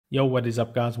Yo, what is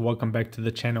up guys, welcome back to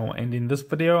the channel, and in this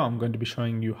video I'm going to be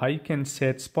showing you how you can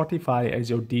set Spotify as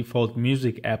your default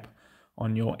music app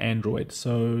on your Android.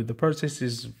 So the process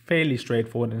is fairly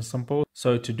straightforward and simple.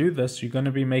 So to do this, you're going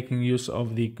to be making use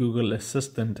of the Google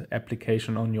Assistant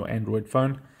application on your Android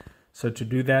phone. So to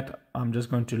do that, I'm just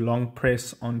going to long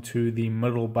press onto the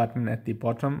middle button at the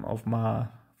bottom of my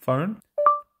phone.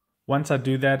 Once I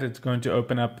do that, it's going to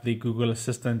open up the Google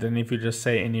Assistant, and if you just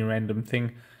say any random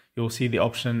thing, you'll see the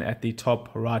option at the top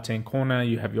right hand corner.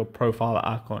 You have your profile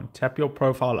icon. Tap your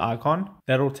profile icon.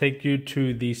 That'll take you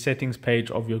to the settings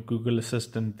page of your Google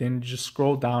Assistant. Then just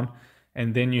scroll down,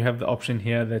 and then you have the option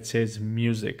here that says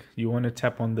music. You want to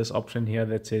tap on this option here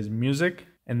that says music,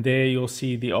 and there you'll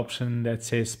see the option that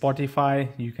says Spotify.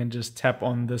 You can just tap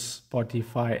on this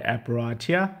Spotify app right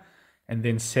here and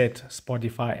then set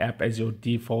Spotify app as your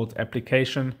default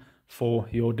application for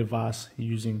your device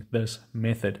using this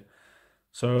method.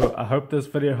 So I hope this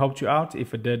video helped you out.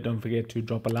 If it did, don't forget to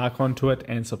drop a like onto it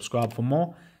and subscribe for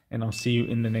more. And I'll see you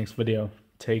in the next video.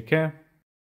 Take care.